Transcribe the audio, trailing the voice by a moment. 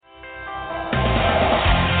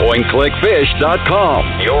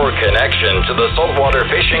PointClickFish.com. Your connection to the saltwater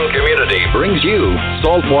fishing community brings you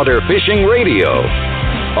Saltwater Fishing Radio.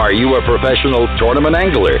 Are you a professional tournament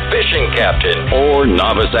angler, fishing captain, or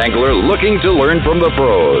novice angler looking to learn from the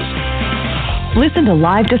pros? Listen to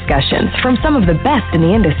live discussions from some of the best in the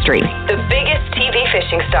industry, the biggest TV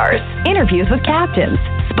fishing stars, interviews with captains,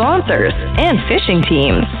 sponsors, and fishing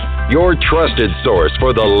teams. Your trusted source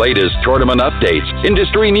for the latest tournament updates,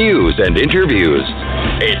 industry news, and interviews.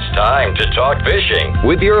 It's time to talk fishing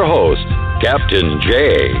with your host, Captain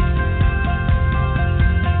Jay.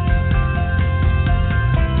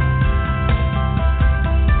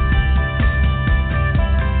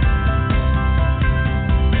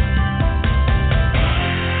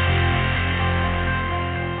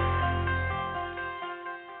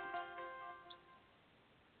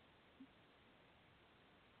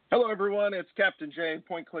 Hello, everyone. It's Captain Jay,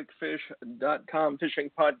 PointClickFish.com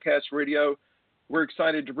Fishing Podcast Radio. We're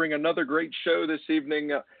excited to bring another great show this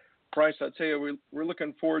evening. Bryce, I tell you, we're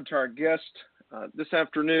looking forward to our guest this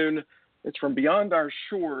afternoon. It's from Beyond Our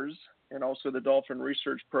Shores and also the Dolphin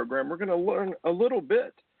Research Program. We're going to learn a little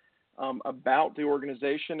bit about the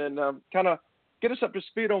organization and kind of get us up to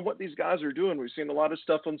speed on what these guys are doing. We've seen a lot of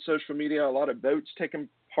stuff on social media, a lot of boats taking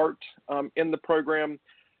part in the program.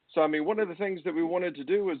 So, I mean, one of the things that we wanted to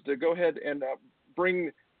do was to go ahead and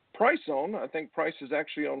bring Price on. I think Price is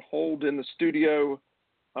actually on hold in the studio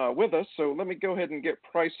with us. So let me go ahead and get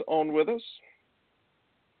Price on with us.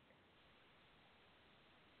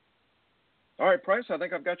 All right, Price, I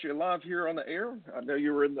think I've got you live here on the air. I know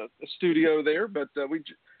you were in the studio there, but we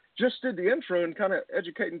just did the intro and kind of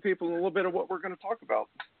educating people a little bit of what we're going to talk about.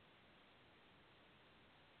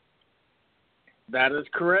 That is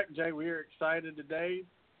correct, Jay. We are excited today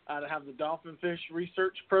to have the Dolphin Fish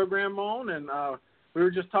Research Program on, and we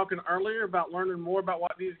were just talking earlier about learning more about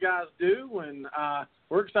what these guys do, and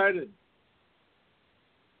we're excited.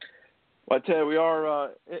 Well, I tell you, we are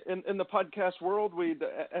in the podcast world. We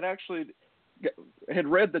had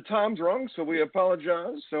read the times wrong, so we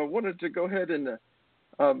apologize. So I wanted to go ahead and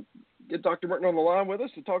get Dr. Merten on the line with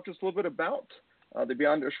us to talk to us a little bit about the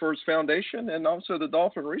Beyond Our Shores Foundation and also the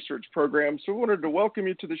Dolphin Research Program. So we wanted to welcome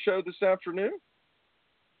you to the show this afternoon.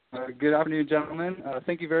 Good afternoon, gentlemen.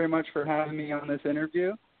 Thank you very much for having me on this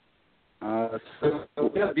interview. The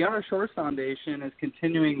Beyond Our Shores Foundation is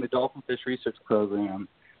continuing the Dolphin Fish Research Program,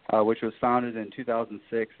 which was founded in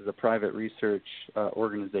 2006 as a private research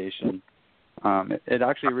organization. It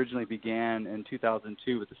actually originally began in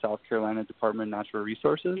 2002 with the South Carolina Department of Natural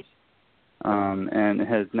Resources, and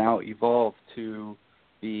has now evolved to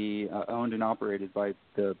be owned and operated by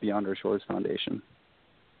the Beyond Our Shores Foundation.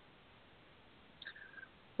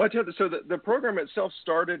 So the program itself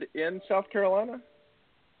started in South Carolina?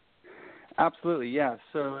 Absolutely, yes.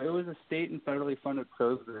 So it was a state and federally funded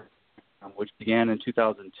program, which began in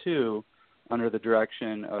 2002 under the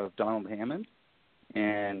direction of Donald Hammond.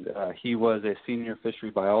 And he was a senior fishery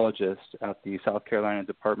biologist at the South Carolina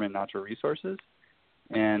Department of Natural Resources.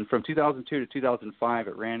 And from 2002 to 2005,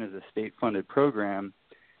 it ran as a state-funded program.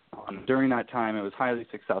 During that time, it was highly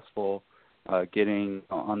successful, getting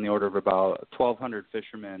on the order of about 1,200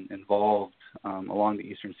 fishermen involved along the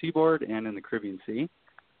eastern seaboard and in the Caribbean Sea,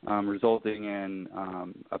 resulting in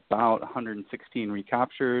about 116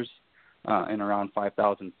 recaptures and around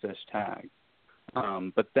 5,000 fish tagged.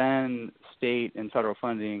 But then state and federal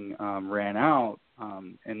funding ran out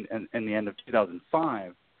in the end of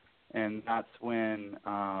 2005, and that's when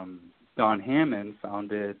Don Hammond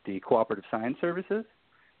founded the Cooperative Science Services,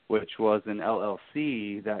 which was an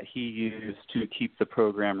LLC that he used to keep the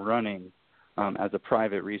program running as a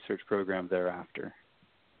private research program thereafter.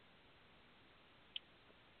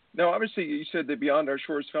 Now, obviously, you said the Beyond Our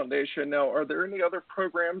Shores Foundation. Now, are there any other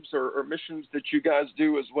programs or missions that you guys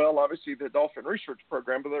do as well? Obviously, the Dolphin Research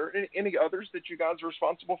Program, but are there any others that you guys are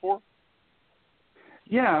responsible for?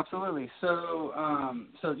 Yeah, absolutely. So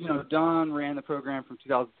Don ran the program from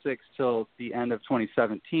 2006 till the end of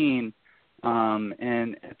 2017.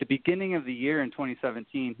 And at the beginning of the year in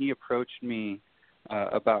 2017, he approached me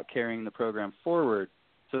about carrying the program forward.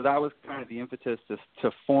 So that was kind of the impetus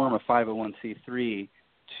to form a 501c3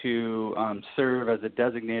 to serve as a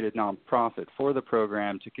designated nonprofit for the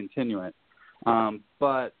program to continue it.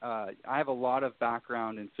 But I have a lot of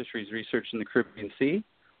background in fisheries research in the Caribbean Sea,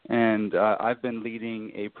 and I've been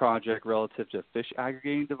leading a project relative to fish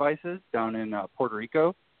aggregating devices down in Puerto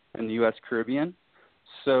Rico in the U.S. Caribbean.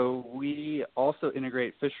 So we also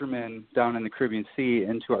integrate fishermen down in the Caribbean Sea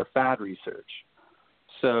into our FAD research.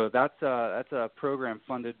 So that's a program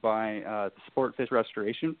funded by the Sport Fish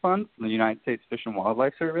Restoration Fund from the United States Fish and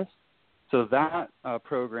Wildlife Service. So that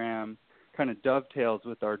program kind of dovetails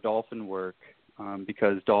with our dolphin work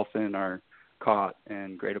because dolphin are caught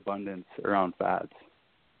in great abundance around fads.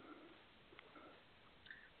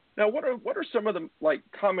 Now, what are some of the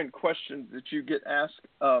common questions that you get asked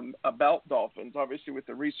about dolphins? Obviously, with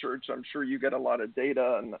the research, I'm sure you get a lot of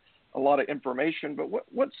data and a lot of information. But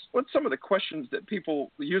what's some of the questions that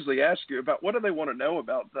people usually ask you about? What do they want to know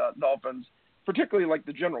about dolphins, particularly like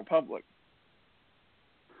the general public?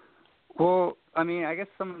 Well, I mean, I guess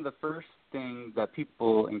some of the first things that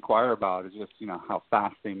people inquire about is just how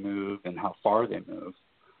fast they move and how far they move.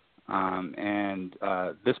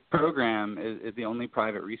 This program is the only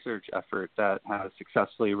private research effort that has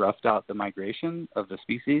successfully roughed out the migration of the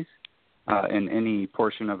species in any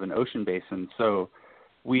portion of an ocean basin. So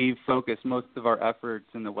we've focused most of our efforts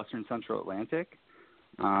in the western central Atlantic.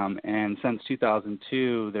 And since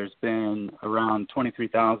 2002, there's been around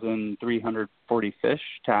 23,340 fish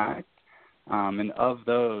tagged. And of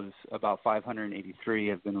those, about 583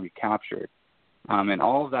 have been recaptured. And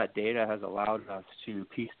all of that data has allowed us to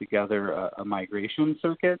piece together a migration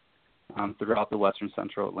circuit throughout the western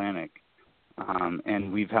central Atlantic.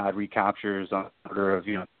 And we've had recaptures on the order of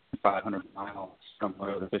 500 miles from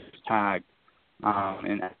where the fish is tagged.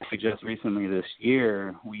 And actually just recently this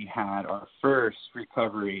year, we had our first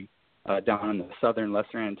recovery down in the southern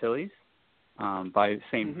Lesser Antilles by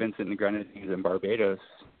St. Vincent and Grenadines in Barbados.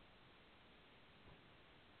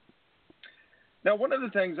 Now, one of the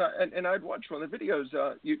things, and I'd watched one of the videos,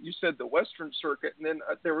 you said the Western Circuit, and then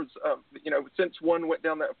there was, since one went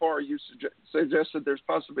down that far, you suggested there's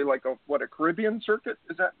possibly a Caribbean Circuit?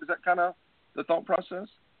 Is that kind of the thought process?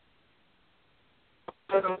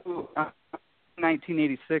 So, in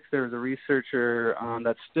 1986, there was a researcher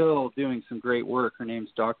that's still doing some great work. Her name's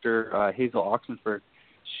Dr. Hazel Oxenford.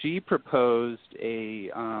 She proposed a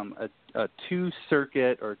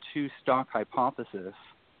two-circuit or two-stock hypothesis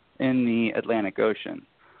in the Atlantic Ocean.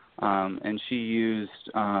 And she's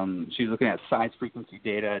looking at size frequency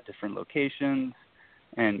data at different locations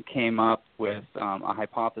and came up with a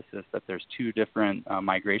hypothesis that there's two different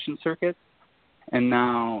migration circuits. And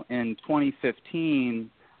now in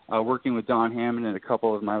 2015, working with Don Hammond and a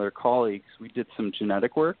couple of my other colleagues, we did some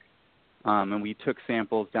genetic work. And we took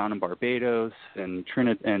samples down in Barbados and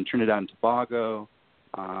Trinidad and Tobago,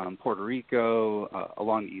 Puerto Rico,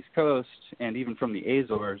 along the East Coast, and even from the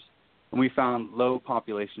Azores, and we found low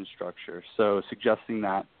population structure, so suggesting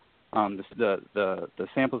that the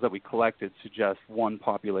samples that we collected suggest one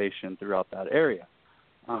population throughout that area.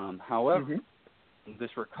 However,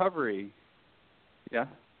 this recovery, yeah.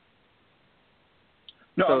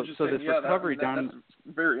 No, so, I was just saying, this recovery that's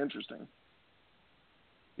very interesting.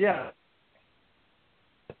 Yeah.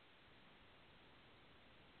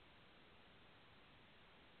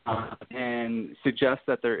 And suggests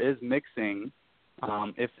that there is mixing.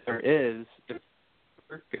 If there's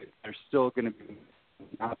still going to be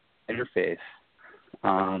an interface.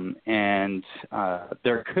 And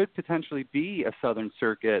there could potentially be a southern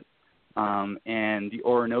circuit, and the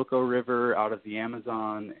Orinoco River out of the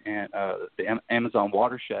Amazon and the Amazon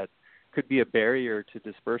watershed could be a barrier to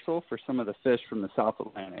dispersal for some of the fish from the South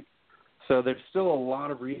Atlantic. So there's still a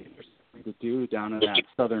lot of research to do down in that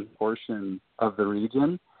southern portion of the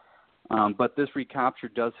region. But this recapture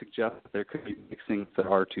does suggest that there could be mixing if there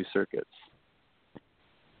are two circuits.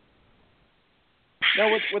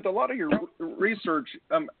 Now, with a lot of your research,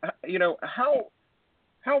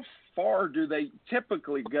 how far do they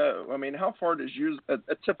typically go? I mean, how far does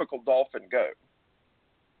a typical dolphin go?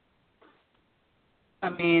 I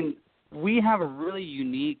mean, we have a really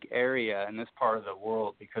unique area in this part of the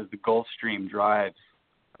world because the Gulf Stream drives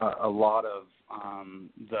a lot of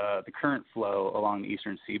the current flow along the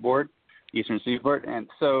eastern seaboard. And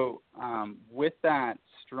so with that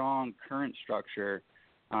strong current structure,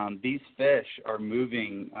 these fish are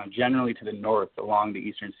moving generally to the north along the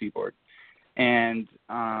eastern seaboard. And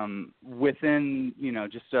within,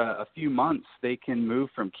 just a few months, they can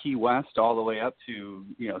move from Key West all the way up to,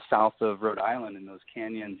 south of Rhode Island in those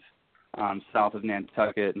canyons, south of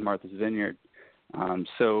Nantucket and Martha's Vineyard.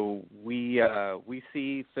 So we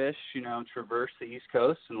see fish, traverse the East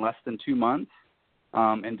Coast in less than 2 months.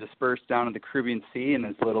 And dispersed down in the Caribbean Sea in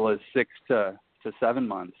as little as 6 to 7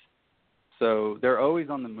 months. So they're always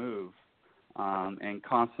on the move and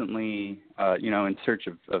constantly, in search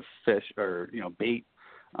of fish or, bait.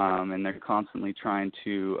 And they're constantly trying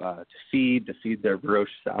to feed their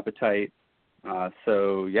voracious appetite.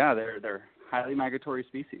 They're highly migratory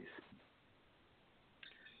species.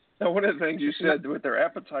 Now, one of the things you said with their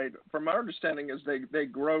appetite, from my understanding, is they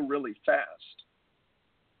grow really fast.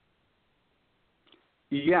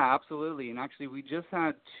 Yeah, absolutely. And actually, we just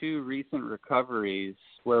had 2 recent recoveries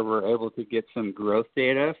where we're able to get some growth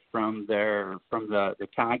data from the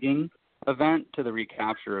tagging event to the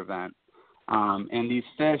recapture event. And these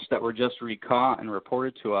fish that were just recaught and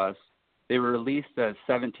reported to us, they were released as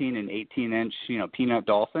 17 and 18-inch, peanut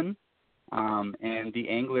dolphin. And the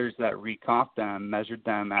anglers that recaught them measured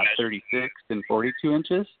them at 36 and 42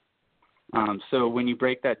 inches. So when you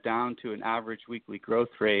break that down to an average weekly growth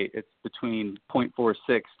rate, it's between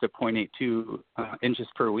 0.46 to 0.82 inches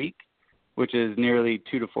per week, which is nearly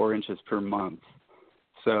 2 to 4 inches per month.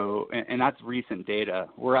 So, and that's recent data.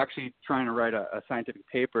 We're actually trying to write a scientific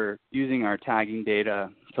paper using our tagging data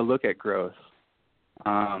to look at growth.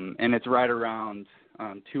 And it's right around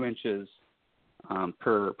 2 inches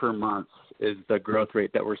per month is the growth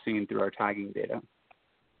rate that we're seeing through our tagging data.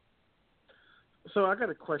 So I got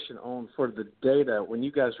a question on for the data. When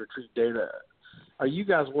you guys retrieve data, are you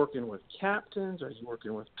guys working with captains? Are you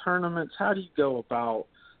working with tournaments? How do you go about,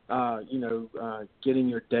 getting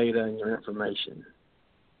your data and your information?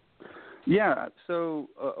 Yeah, so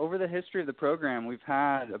over the history of the program, we've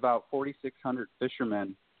had about 4,600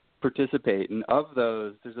 fishermen participate, and of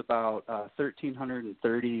those, there's about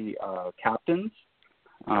 1,330 captains.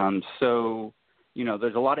 So,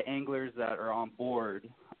 there's a lot of anglers that are on board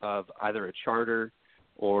of either a charter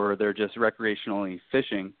or they're just recreationally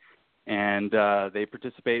fishing, and they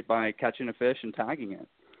participate by catching a fish and tagging it.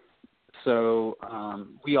 So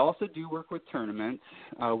we also do work with tournaments.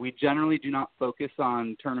 We generally do not focus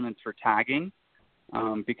on tournaments for tagging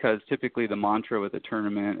because typically the mantra with a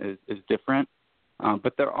tournament is different.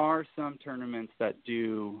 But there are some tournaments that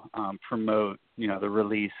do promote, the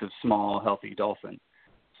release of small, healthy dolphin.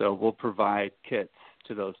 So we'll provide kits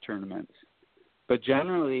to those tournaments. But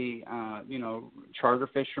generally, charter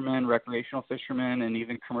fishermen, recreational fishermen, and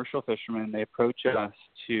even commercial fishermen, they approach us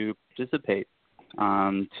to participate,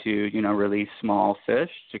 to, release small fish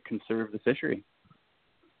to conserve the fishery.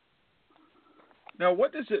 Now,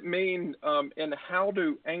 what does it mean, and how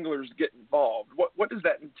do anglers get involved? What does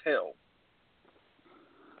that entail?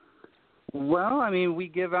 Well, we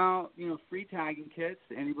give out, free tagging kits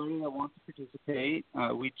to anybody that wants to participate.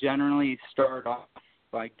 We generally start off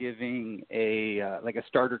by giving a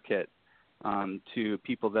starter kit to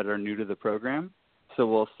people that are new to the program. So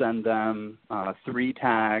we'll send them 3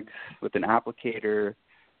 tags with an applicator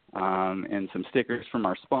and some stickers from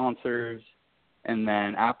our sponsors. And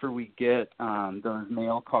then after we get those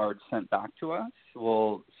mail cards sent back to us,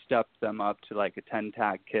 we'll step them up to like a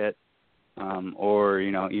 10-tag kit or,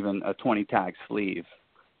 even a 20-tag sleeve.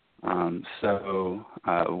 So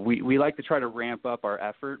we like to try to ramp up our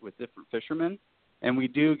effort with different fishermen. And we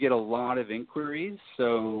do get a lot of inquiries,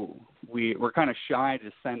 so we're kind of shy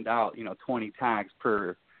to send out, 20 tags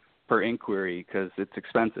per inquiry because it's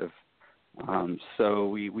expensive. So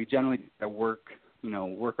we generally work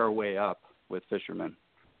our way up with fishermen.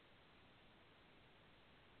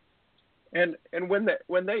 And when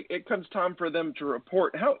it comes time for them to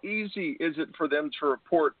report, how easy is it for them to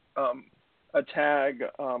report a tag,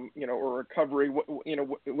 or recovery,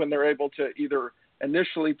 when they're able to either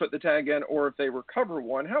initially put the tag in or if they recover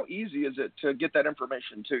one? How easy is it to get that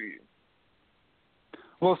information to you?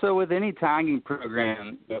 Well, so with any tagging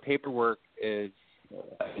program, the paperwork is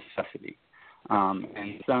a necessity.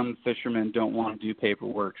 And some fishermen don't want to do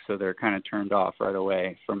paperwork, so they're kind of turned off right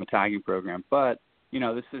away from a tagging program. But,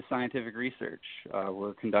 this is scientific research.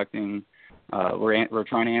 We're conducting, we're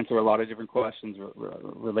trying to answer a lot of different questions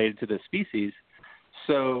related to the species.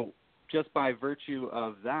 So just by virtue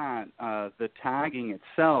of that, the tagging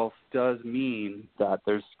itself does mean that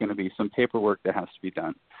there's going to be some paperwork that has to be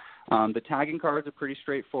done. The tagging cards are pretty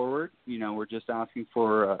straightforward. We're just asking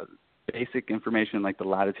for basic information like the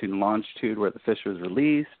latitude and longitude where the fish was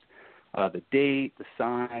released, the date, the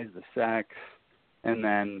size, the sex, and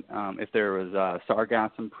then if there was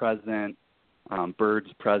sargassum present, birds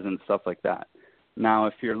present, stuff like that. Now,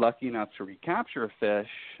 if you're lucky enough to recapture a fish,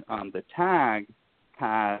 the tag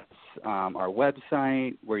has our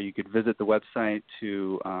website where you could visit the website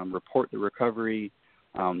to report the recovery.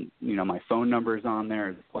 My phone number is on there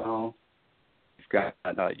as well. You've got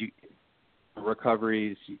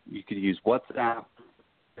recoveries. You could use WhatsApp.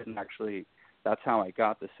 And actually, that's how I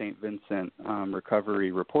got the St. Vincent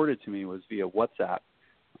recovery reported to me was via WhatsApp.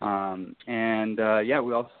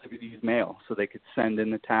 We also could use mail, so they could send in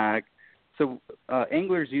the tag. So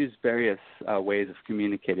anglers use various ways of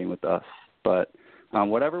communicating with us, but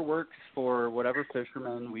whatever works for whatever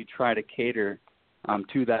fisherman, we try to cater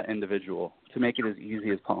to that individual to make it as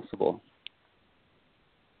easy as possible.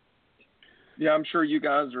 Yeah, I'm sure you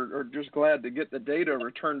guys are just glad to get the data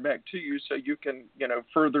returned back to you so you can,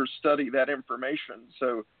 further study that information.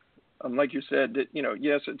 So, like you said,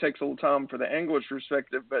 yes, it takes a little time for the angler's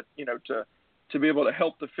perspective, but, to be able to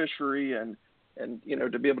help the fishery and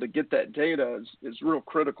to be able to get that data is real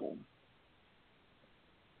critical.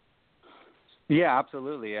 Yeah,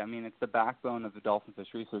 absolutely. I mean, it's the backbone of the Dolphin Fish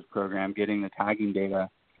Research Program, getting the tagging data.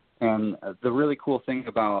 And the really cool thing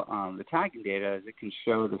about the tagging data is it can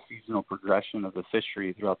show the seasonal progression of the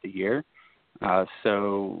fishery throughout the year.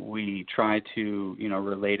 So we try to,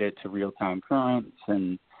 relate it to real-time currents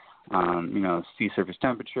and, sea surface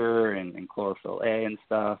temperature and chlorophyll A and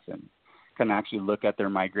stuff, and kind of actually look at their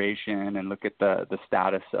migration and look at the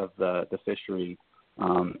status of the fishery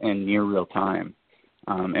in near real time.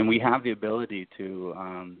 And we have the ability to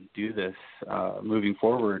do this moving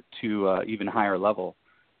forward to even higher level.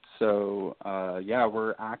 So,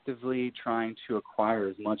 we're actively trying to acquire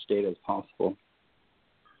as much data as possible.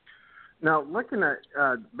 Now, looking at,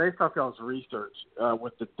 based off y'all's research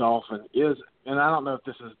with the dolphin, and I don't know if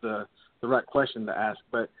this is the right question to ask,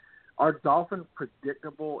 but are dolphins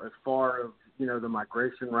predictable as far as, the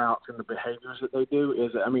migration routes and the behaviors that they do?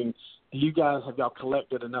 Have y'all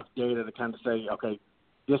collected enough data to kind of say, okay,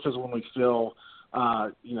 this is when we feel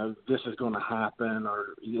this is going to happen, or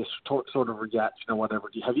this sort of reaction or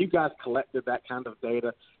whatever? Have you guys collected that kind of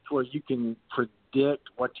data to where you can predict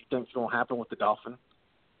what you think is going to happen with the dolphin?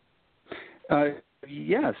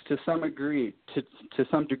 Yes, to some degree. To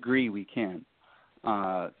some degree, we can.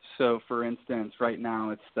 So, for instance, right now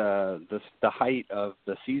it's the height of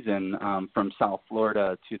the season from South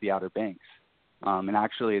Florida to the Outer Banks, and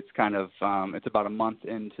actually it's kind of it's about a month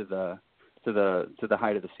into the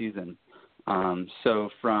height of the season. So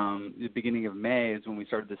from the beginning of May is when we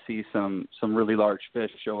started to see some really large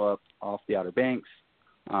fish show up off the Outer Banks,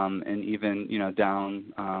 and even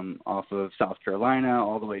down off of South Carolina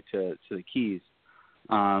all the way to the Keys.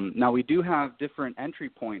 Now we do have different entry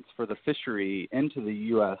points for the fishery into the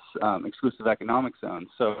U.S. Exclusive Economic Zone.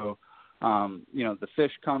 So the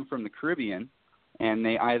fish come from the Caribbean, and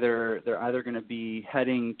they're either going to be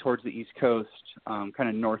heading towards the East Coast, kind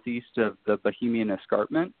of northeast of the Bohemian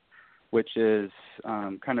Escarpment, which is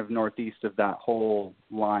kind of northeast of that whole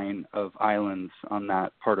line of islands on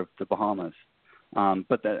that part of the Bahamas.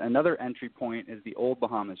 But another entry point is the Old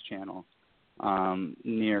Bahamas Channel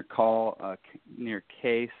near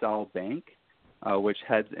Cay Sal Bank, which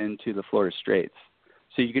heads into the Florida Straits.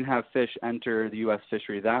 So you can have fish enter the U.S.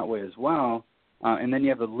 fishery that way as well. And then you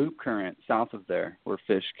have the loop current south of there where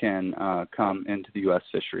fish can come into the U.S.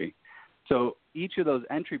 fishery. So each of those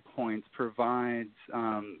entry points provides,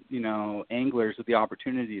 anglers with the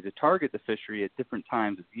opportunity to target the fishery at different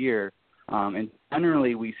times of year. And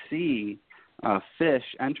generally we see fish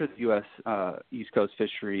enter the U.S. East Coast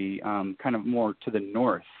fishery kind of more to the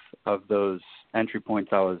north of those entry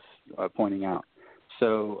points I was pointing out.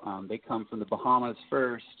 So they come from the Bahamas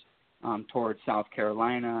first towards South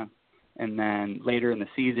Carolina, and then later in the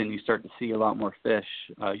season you start to see a lot more fish,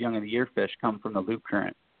 young of the year fish, come from the loop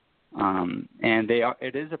current. And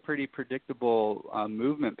it is a pretty predictable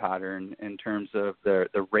movement pattern in terms of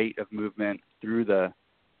the rate of movement through the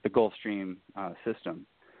Gulf Stream system.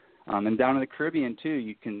 And down in the Caribbean too,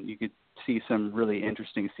 you could see some really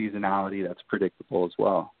interesting seasonality that's predictable as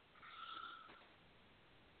well.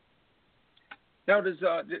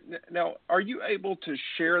 Now, are you able to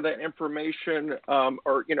share that information,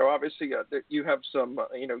 or obviously that you have some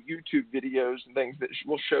YouTube videos and things that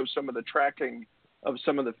will show some of the tracking of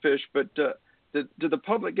some of the fish, but do the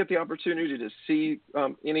public get the opportunity to see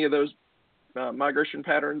any of those migration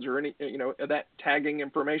patterns or any that tagging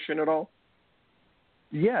information at all?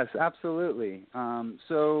 Yes, absolutely.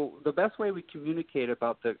 So the best way we communicate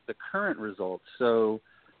about the current results,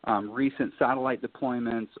 recent satellite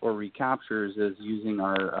deployments or recaptures, is using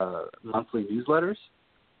our monthly newsletters.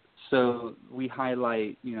 So we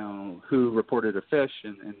highlight, who reported a fish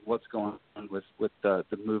and what's going on with the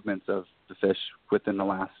movements of the fish within the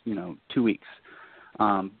last, 2 weeks.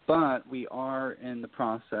 But we are in the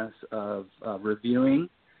process of reviewing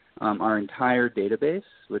our entire database,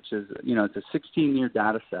 which is, it's a 16-year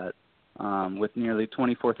data set with nearly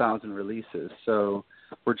 24,000 releases. So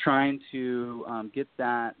we're trying to get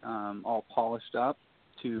that all polished up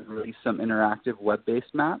to release some interactive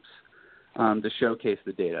web-based maps to showcase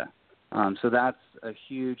the data. So that's a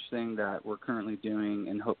huge thing that we're currently doing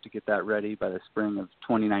and hope to get that ready by the spring of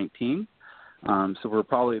 2019. So we're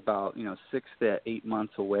probably about 6 to 8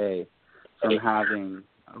 months away from having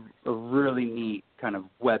a really neat kind of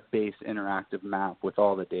web-based interactive map with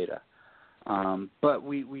all the data. But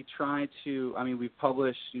we try to, we've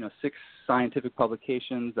published, 6 scientific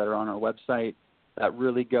publications that are on our website that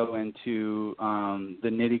really go into the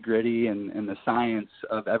nitty-gritty and the science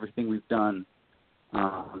of everything we've done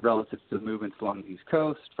relative to the movements along the East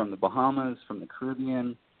Coast, from the Bahamas, from the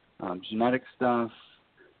Caribbean, genetic stuff.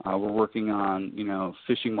 We're working on,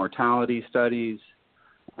 fishing mortality studies.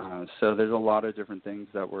 So there's a lot of different things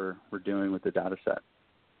that we're doing with the data set.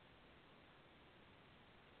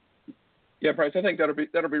 Yeah, Bryce, I think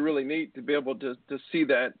that'll be really neat to be able to see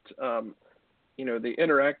that, the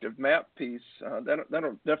interactive map piece.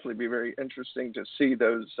 That'll definitely be very interesting to see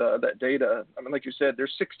that data. Like you said,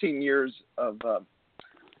 there's 16 years of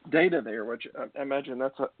data there, which I imagine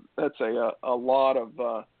that's a lot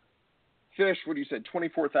of fish. What do you say,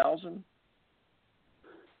 24,000?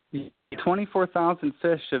 24,000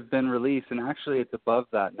 fish have been released, and actually it's above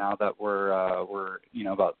that now that we're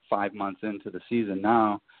about 5 months into the season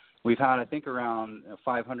now. We've had, I think, around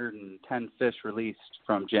 510 fish released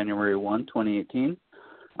from January 1, 2018.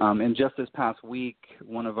 And just this past week,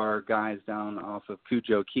 one of our guys down off of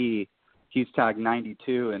Cujo Key, he's tagged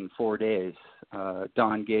 92 in 4 days,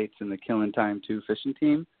 Don Gates and the Killing Time 2 fishing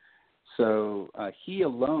team. So he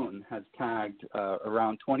alone has tagged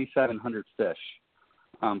around 2,700 fish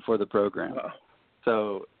for the program. Wow.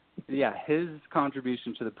 So, yeah, his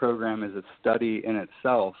contribution to the program is a study in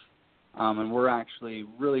itself. And we're actually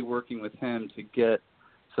really working with him to get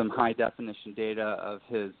some high-definition data of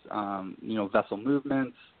his, vessel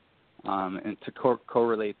movements and to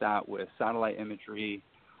correlate that with satellite imagery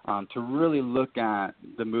to really look at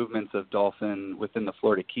the movements of dolphin within the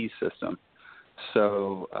Florida Keys system.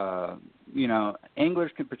 So,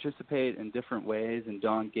 anglers can participate in different ways, and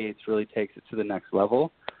Don Gates really takes it to the next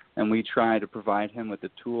level. And we try to provide him with the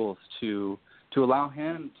tools to allow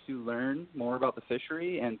him to learn more about the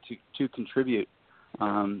fishery and to contribute,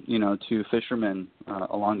 to fishermen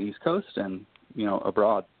along the East Coast and,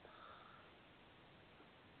 abroad.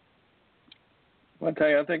 Well, I tell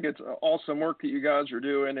you, I think it's awesome work that you guys are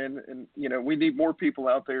doing, and we need more people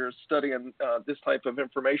out there studying this type of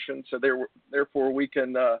information, so therefore we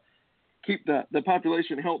can keep the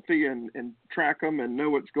population healthy and track them and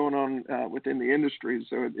know what's going on within the industry.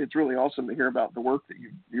 So it's really awesome to hear about the work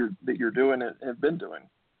that you're doing and have been doing.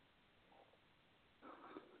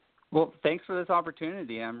 Well, thanks for this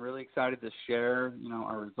opportunity. I'm really excited to share,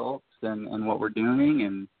 our results and what we're doing.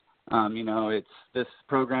 And, this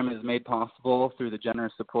program is made possible through the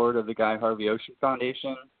generous support of the Guy Harvey Ocean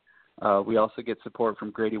Foundation. We also get support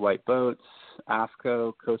from Grady White Boats,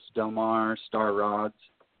 AFCO, Costa Del Mar, Star Rods,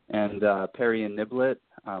 and Perry and Niblett,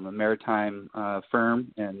 a maritime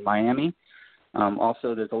firm in Miami.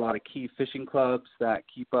 Also, there's a lot of key fishing clubs that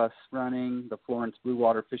keep us running: the Florence Blue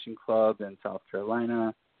Water Fishing Club in South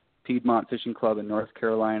Carolina, Piedmont Fishing Club in North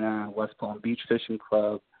Carolina, West Palm Beach Fishing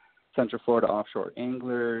Club, Central Florida Offshore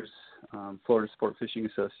Anglers, Florida Sport Fishing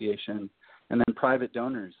Association, and then private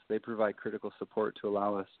donors. They provide critical support to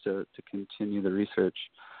allow us to continue the research.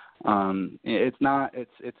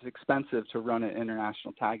 It's expensive to run an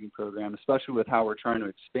international tagging program, especially with how we're trying to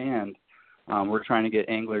expand. We're trying to get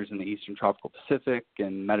anglers in the Eastern Tropical Pacific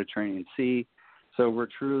and Mediterranean Sea. So we're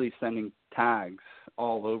truly sending tags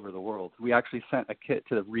all over the world. We actually sent a kit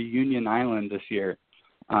to the Reunion Island this year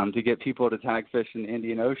to get people to tag fish in the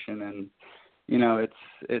Indian Ocean. And,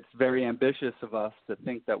 it's very ambitious of us to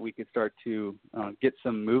think that we could start to get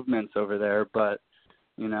some movements over there, but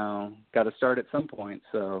got to start at some point,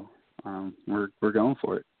 so we're going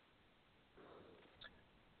for it.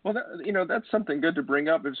 Well, that's something good to bring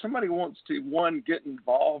up. If somebody wants to, 1, get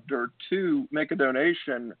involved, or 2, make a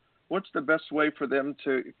donation, what's the best way for them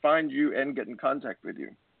to find you and get in contact with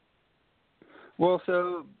you? Well,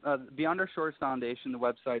 so Beyond Our Shores Foundation, the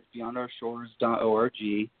website's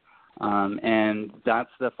beyondourshores.org, and that's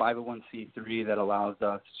the 501c3 that allows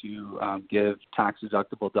us to give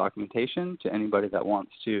tax-deductible documentation to anybody that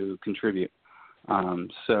wants to contribute.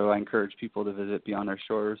 So I encourage people to visit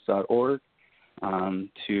beyondourshores.org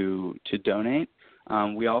to donate.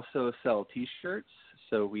 We also sell T-shirts.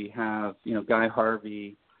 So we have, Guy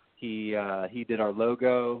Harvey, he did our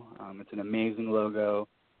logo. It's an amazing logo.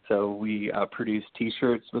 So we produce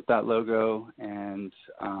T-shirts with that logo, and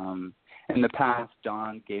in the past,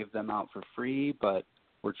 Don gave them out for free, but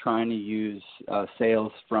we're trying to use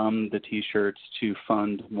sales from the T-shirts to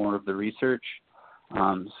fund more of the research.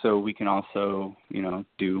 So we can also,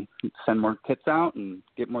 send more kits out and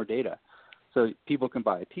get more data. So people can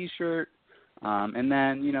buy a T-shirt. And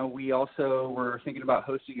then, we also were thinking about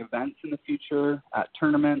hosting events in the future at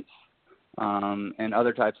tournaments and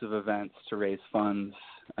other types of events to raise funds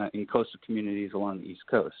in coastal communities along the East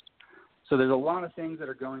Coast. So there's a lot of things that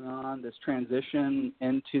are going on. This transition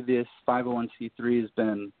into this 501c3 has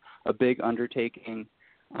been a big undertaking,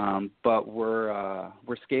 but we're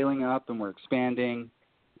scaling up and we're expanding,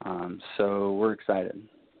 so we're excited.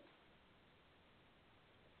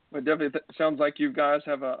 Well, definitely sounds like you guys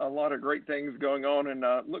have a lot of great things going on, and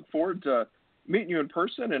look forward to meeting you in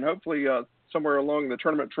person, and hopefully somewhere along the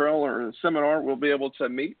tournament trail or the seminar we'll be able to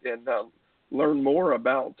meet and learn more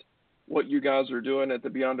about what you guys are doing at the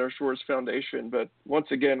Beyond Our Shores Foundation. But once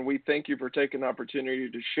again, we thank you for taking the opportunity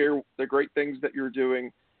to share the great things that you're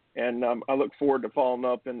doing, and I look forward to following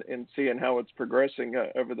up and seeing how it's progressing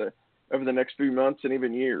over the next few months and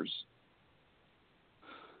even years.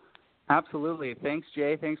 Absolutely. Thanks,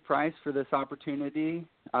 Jay. Thanks, Price, for this opportunity.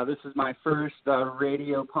 This is my first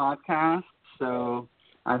radio podcast, so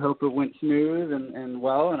I hope it went smooth and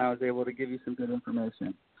well, and I was able to give you some good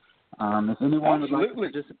information. If anyone would like to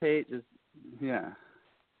participate, yeah.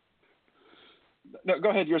 No, go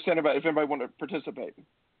ahead. You're saying about if anybody want to participate.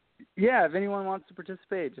 Yeah, if anyone wants to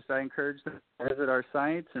participate, I encourage them to visit our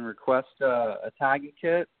sites and request a tagging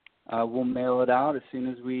kit. We'll mail it out as soon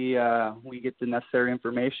as we get the necessary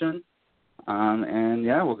information. And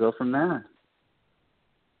we'll go from there.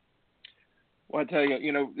 Well, I tell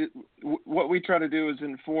you, what we try to do is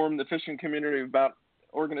inform the fishing community about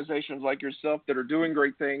organizations like yourself that are doing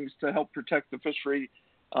great things to help protect the fishery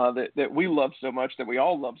that we love so much, that we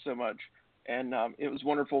all love so much. And it was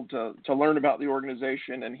wonderful to learn about the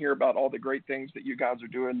organization and hear about all the great things that you guys are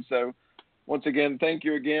doing. So once again, thank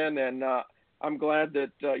you again. And I'm glad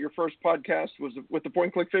that your first podcast was with the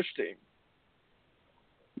Point Click Fish team.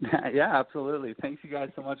 Yeah, absolutely. Thanks you guys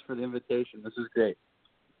so much for the invitation. This is great.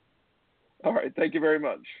 All right. Thank you very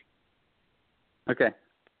much. Okay.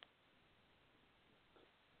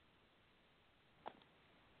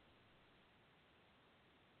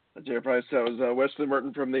 Jay Price, that was Wesley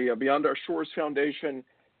Merten from the Beyond Our Shores Foundation.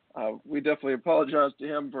 We definitely apologize to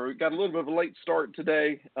him we got a little bit of a late start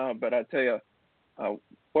today, but I tell you,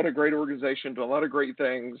 what a great organization, do a lot of great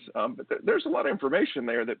things. But there's a lot of information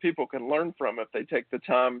there that people can learn from if they take the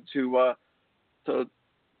time to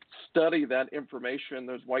study that information,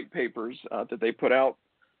 those white papers that they put out,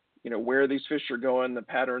 where these fish are going, the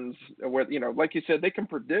patterns, where, like you said, they can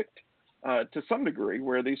predict to some degree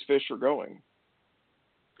where these fish are going.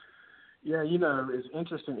 Yeah, it's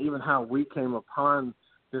interesting even how we came upon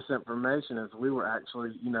this information as we were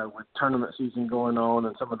actually, with tournament season going on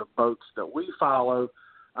and some of the boats that we follow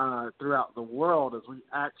throughout the world, as we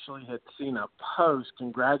actually had seen a post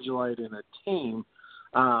congratulating a team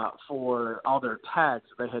for all their tags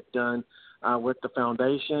that they had done with the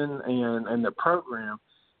foundation and the program.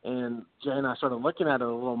 And Jay and I started looking at it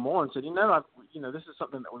a little more and said, this is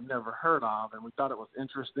something that we've never heard of, and we thought it was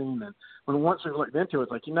interesting. And once we looked into it,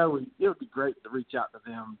 it's like, it would be great to reach out to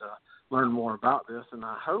them to learn more about this. And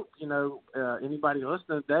I hope, anybody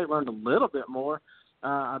listening today learned a little bit more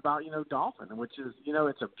about, dolphin, which is,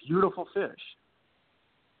 it's a beautiful fish.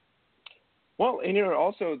 Well, and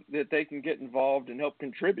also that they can get involved and help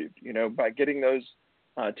contribute, by getting those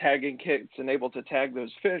tagging kits and able to tag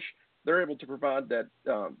those fish. They're able to provide that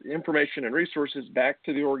information and resources back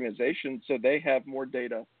to the organization so they have more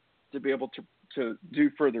data to be able to do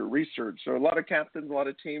further research. So a lot of captains, a lot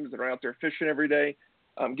of teams that are out there fishing every day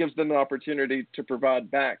gives them an opportunity to provide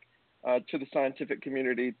back to the scientific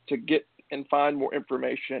community to get and find more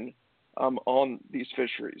information on these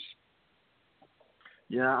fisheries.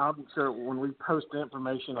 Yeah, I'm sure when we post the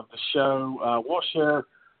information of the show, we'll share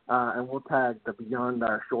and we'll tag the Beyond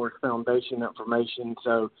Our Shores Foundation information.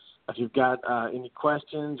 So if you've got any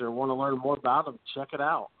questions or want to learn more about them, check it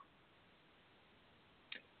out.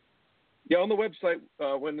 Yeah, on the website,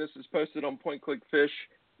 when this is posted on Point Click Fish,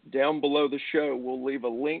 down below the show, we'll leave a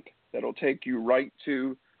link that'll take you right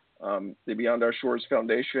to the Beyond Our Shores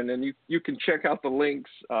Foundation, and you can check out the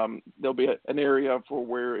links. There'll be an area for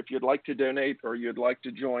where if you'd like to donate or you'd like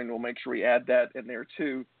to join, we'll make sure we add that in there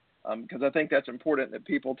too, because I think that's important that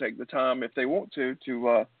people take the time, if they want to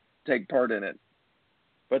take part in it.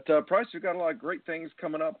 But Price, we've got a lot of great things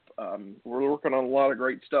coming up. We're working on a lot of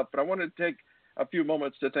great stuff, but I wanted to take a few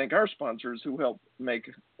moments to thank our sponsors who help make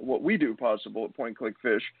what we do possible at Point Click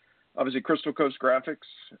Fish. Obviously, Crystal Coast Graphics,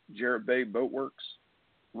 Jarrett Bay Boatworks,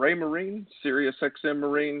 Ray Marine, Sirius XM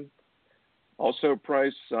Marine, also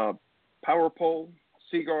Price Power Pole,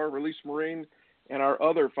 Seagar Release Marine, and our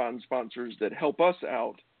other fine sponsors that help us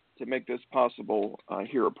out to make this possible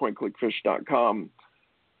here at PointClickFish.com.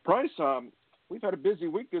 Price, we've had a busy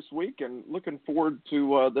week this week and looking forward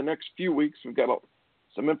to the next few weeks. We've got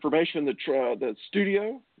some information. The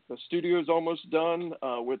studio is almost done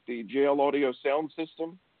with the JL Audio sound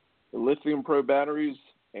system, the Lithium Pro batteries,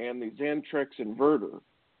 and the Xantrex inverter.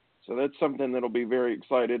 So that's something that'll be very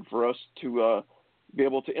excited for us to be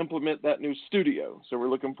able to implement that new studio. So we're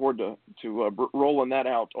looking forward to rolling that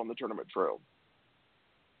out on the tournament trail.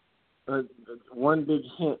 One big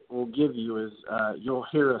hint we'll give you is you'll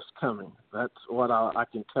hear us coming. That's what I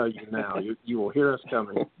can tell you now. You will hear us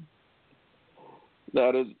coming.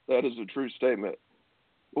 That is a true statement.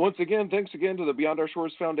 Once again, thanks again to the Beyond Our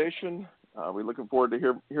Shores Foundation. We're looking forward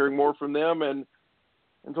to hearing more from them. And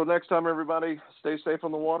until next time, everybody, stay safe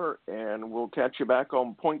on the water, and we'll catch you back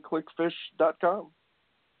on pointclickfish.com.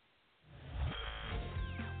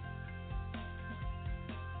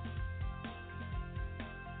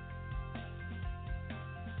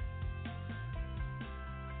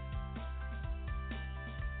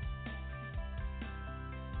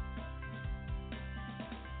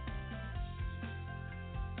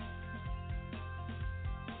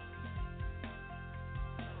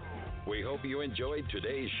 We hope you enjoyed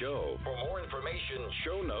today's show. For more information,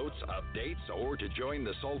 show notes, updates, or to join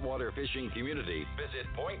the saltwater fishing community, visit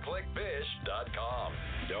pointclickfish.com.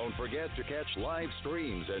 Don't forget to catch live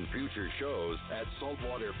streams and future shows at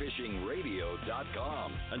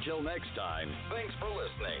saltwaterfishingradio.com. Until next time, thanks for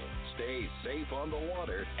listening. Stay safe on the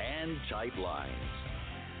water and tight lines.